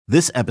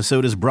This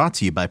episode is brought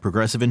to you by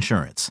Progressive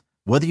Insurance.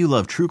 Whether you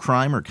love true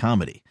crime or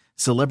comedy,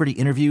 celebrity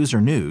interviews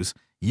or news,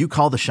 you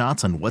call the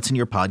shots on what's in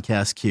your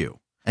podcast queue.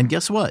 And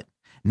guess what?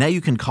 Now you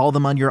can call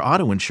them on your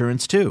auto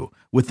insurance too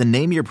with the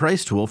Name Your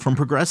Price tool from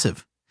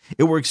Progressive.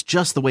 It works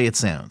just the way it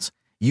sounds.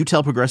 You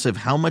tell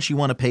Progressive how much you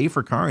want to pay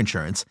for car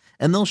insurance,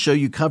 and they'll show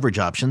you coverage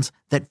options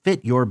that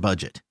fit your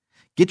budget.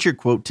 Get your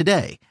quote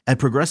today at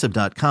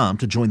Progressive.com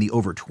to join the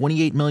over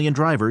 28 million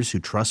drivers who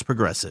trust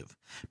Progressive.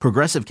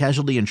 Progressive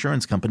Casualty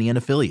Insurance Company and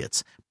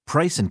Affiliates.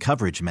 Price and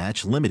coverage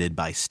match limited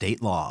by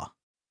state law.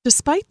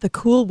 Despite the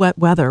cool, wet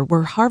weather,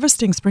 we're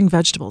harvesting spring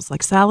vegetables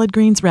like salad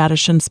greens,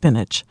 radish, and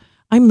spinach.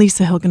 I'm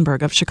Lisa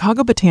Hilgenberg of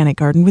Chicago Botanic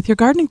Garden with your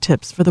gardening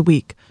tips for the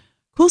week.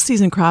 Cool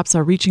season crops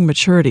are reaching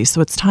maturity,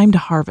 so it's time to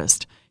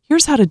harvest.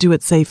 Here's how to do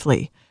it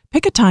safely.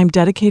 Pick a time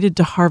dedicated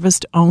to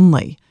harvest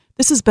only.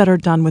 This is better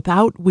done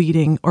without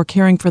weeding or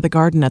caring for the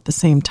garden at the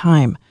same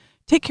time.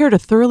 Take care to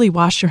thoroughly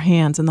wash your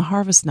hands and the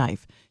harvest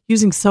knife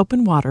using soap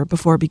and water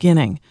before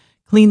beginning.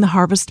 Clean the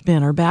harvest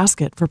bin or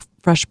basket for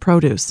fresh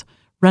produce.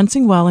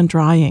 Rinsing well and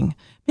drying.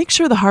 Make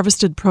sure the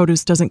harvested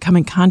produce doesn't come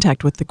in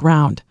contact with the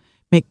ground.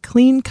 Make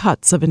clean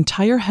cuts of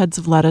entire heads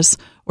of lettuce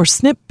or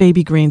snip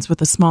baby greens with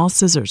a small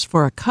scissors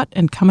for a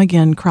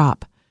cut-and-come-again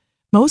crop.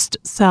 Most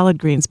salad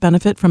greens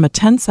benefit from a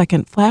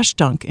 10-second flash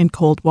dunk in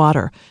cold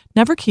water.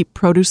 Never keep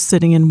produce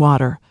sitting in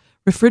water.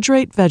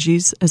 Refrigerate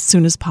veggies as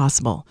soon as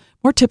possible.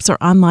 More tips are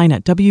online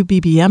at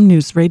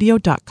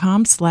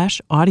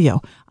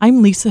wbbmnewsradio.com/audio.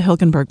 I'm Lisa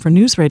Hilgenberg for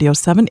News Radio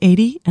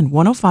 780 and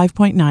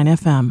 105.9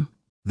 FM.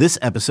 This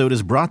episode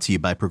is brought to you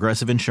by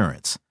Progressive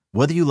Insurance.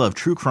 Whether you love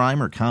true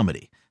crime or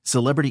comedy,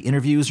 celebrity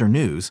interviews or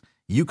news,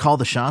 you call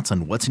the shots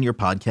on what's in your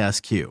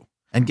podcast queue.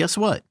 And guess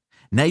what?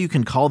 Now you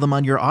can call them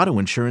on your auto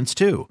insurance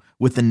too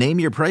with the Name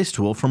Your Price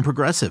tool from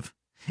Progressive.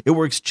 It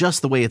works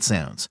just the way it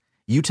sounds.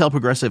 You tell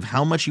Progressive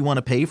how much you want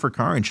to pay for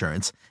car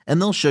insurance, and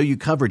they'll show you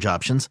coverage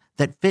options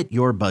that fit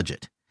your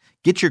budget.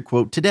 Get your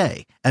quote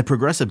today at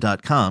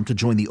Progressive.com to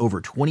join the over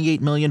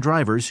 28 million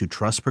drivers who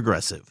trust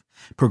Progressive.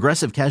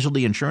 Progressive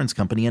Casualty Insurance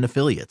Company and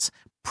Affiliates.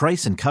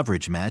 Price and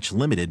coverage match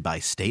limited by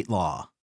state law.